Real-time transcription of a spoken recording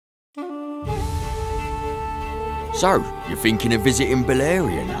So, you're thinking of visiting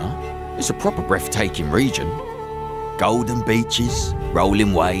Belerion, huh? It's a proper breathtaking region. Golden beaches,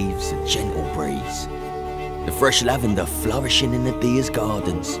 rolling waves, a gentle breeze. The fresh lavender flourishing in the deer's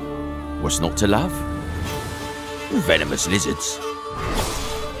gardens. What's not to love? Venomous lizards.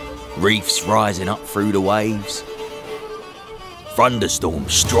 Reefs rising up through the waves.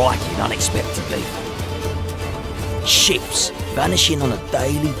 Thunderstorms striking unexpectedly. Ships vanishing on a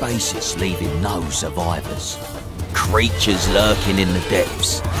daily basis, leaving no survivors. Creatures lurking in the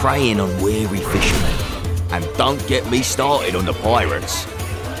depths, preying on weary fishermen. And don't get me started on the pirates.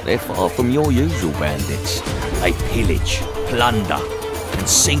 They're far from your usual bandits. They pillage, plunder, and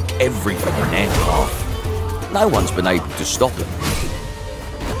sink everything in their path. No one's been able to stop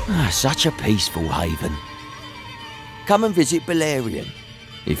them. Such a peaceful haven. Come and visit Belerion,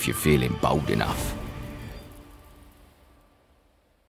 if you're feeling bold enough.